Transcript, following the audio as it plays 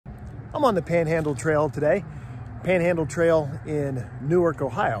I'm on the Panhandle Trail today. Panhandle Trail in Newark,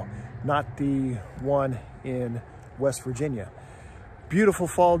 Ohio, not the one in West Virginia. Beautiful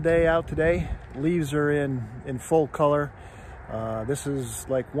fall day out today. Leaves are in full color. This is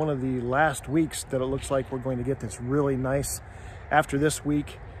like one of the last weeks that it looks like we're going to get this really nice. After this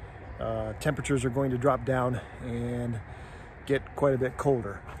week, temperatures are going to drop down and get quite a bit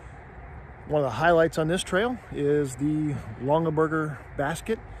colder. One of the highlights on this trail is the Longaberger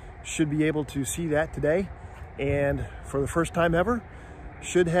basket. Should be able to see that today, and for the first time ever,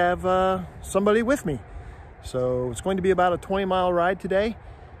 should have somebody with me. So it's going to be about a 20-mile ride today,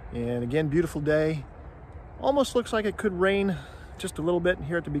 and again, beautiful day. Almost looks like it could rain just a little bit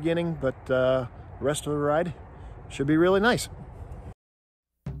here at the beginning, but the rest of the ride should be really nice.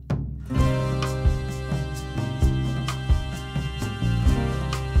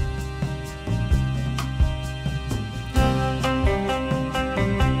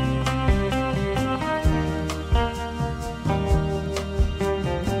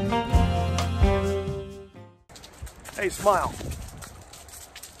 Hey, smile.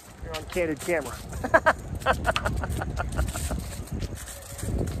 You're on candid camera.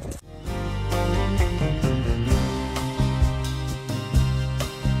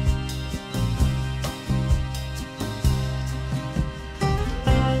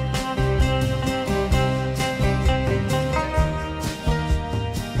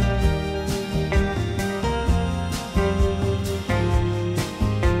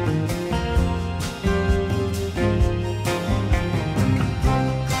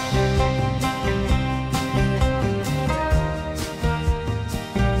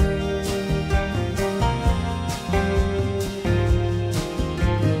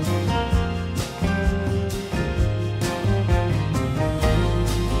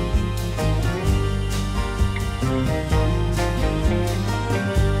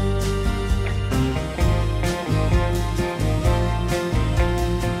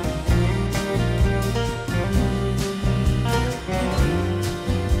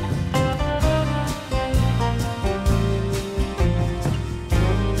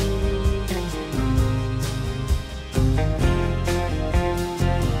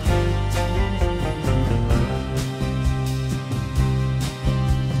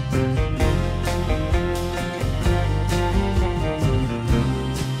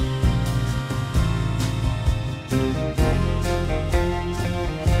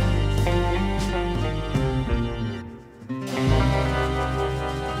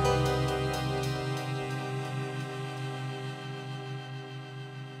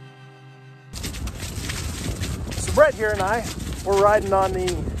 Brett here and I, we're riding on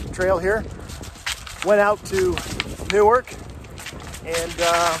the trail here. Went out to Newark, and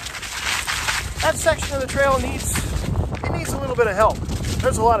that section of the trail needs a little bit of help.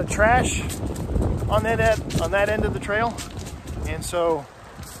 There's a lot of trash on that end of the trail, and so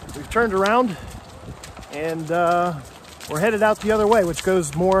we've turned around and we're headed out the other way, which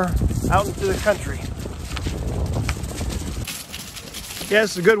goes more out into the country. Yeah,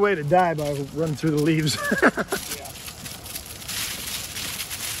 it's a good way to die, by running through the leaves.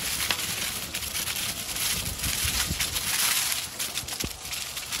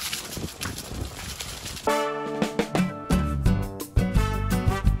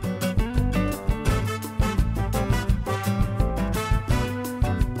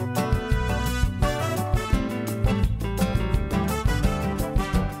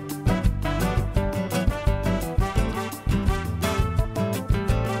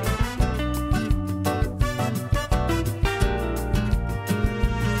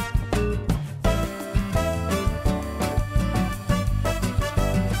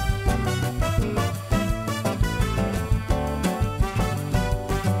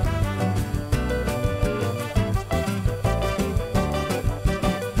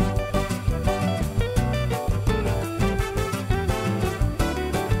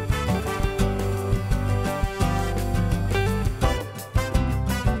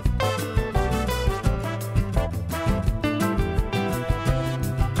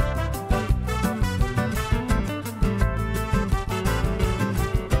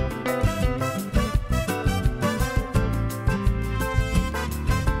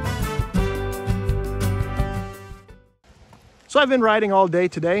 So I've been riding all day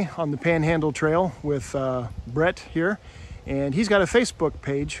today on the Panhandle Trail with Brett here, and he's got a Facebook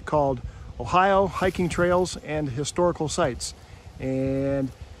page called Ohio Hiking Trails and Historical Sites. And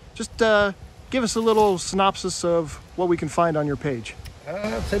just give us a little synopsis of what we can find on your page.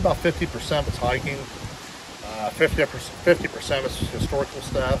 I'd say about 50% is hiking, 50% is historical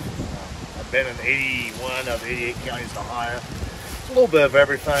stuff. I've been in 81 of 88 counties in Ohio, little bit of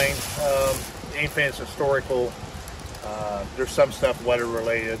everything. Anything that's historical. There's some stuff weather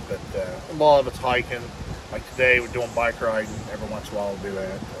related, but a lot of it's hiking. Like today, we're doing bike riding. Every once in a while, we'll do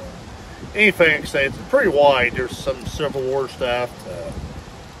that. Anything, like I say, it's pretty wide. There's some Civil War stuff,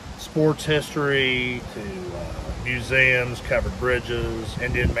 sports history, to museums, covered bridges,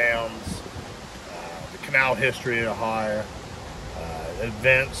 Indian mounds, the canal history of Ohio,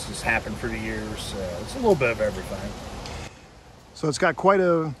 events that's happened for the years. It's a little bit of everything. So it's got quite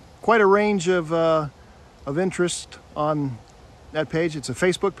a range of interest on that page. It's a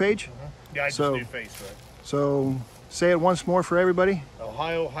Facebook page. Yeah, I just do Facebook. So say it once more for everybody.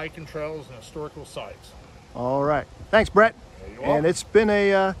 Ohio Hiking Trails and Historical Sites. All right. Thanks, Brett. And it's been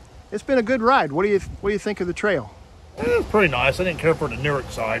a good ride. What do you think of the trail? It's pretty nice. I didn't care for the Newark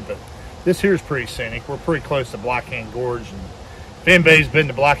side, but this here is pretty scenic. We're pretty close to Black Hand Gorge, and if anybody's been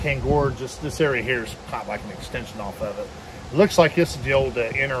to Black Hand Gorge, this area here is kind of like an extension off of it. It looks like this is the old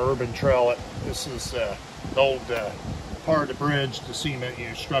interurban trail. This is the old part of the bridge, the cement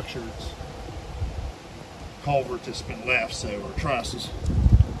structure. It's culvert that's been left, so, or trusses.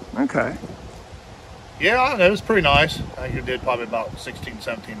 Okay. Yeah, I don't know. It was pretty nice. I think we did probably about 16,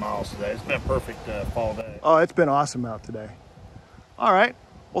 17 miles today. It's been a perfect fall day. Oh, it's been awesome out today. All right.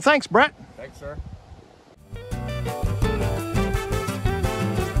 Well, thanks, Brett. Thanks, sir.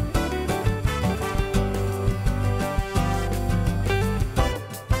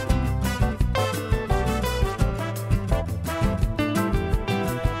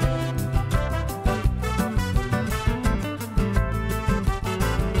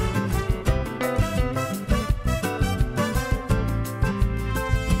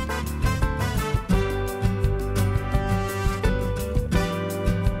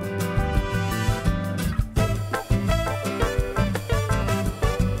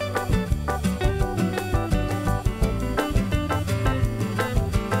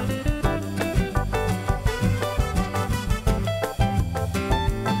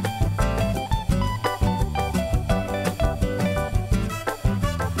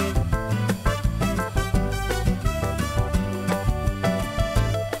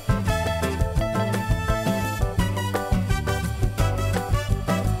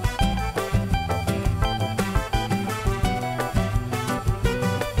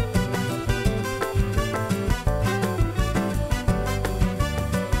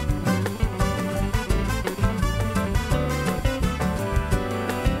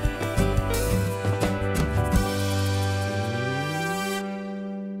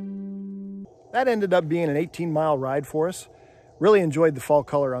 That ended up being an 18-mile ride for us. Really enjoyed the fall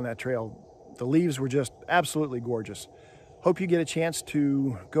color on that trail. The leaves were just absolutely gorgeous. Hope you get a chance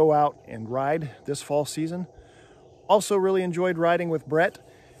to go out and ride this fall season. Also really enjoyed riding with Brett.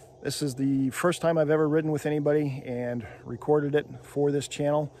 This is the first time I've ever ridden with anybody and recorded it for this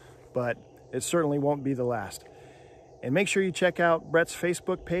channel, but it certainly won't be the last. And make sure you check out Brett's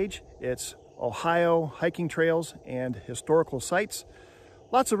Facebook page. It's Ohio Hiking Trails and Historical Sites.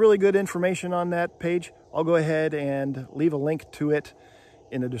 Lots of really good information on that page. I'll go ahead and leave a link to it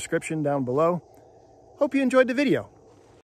in the description down below. Hope you enjoyed the video.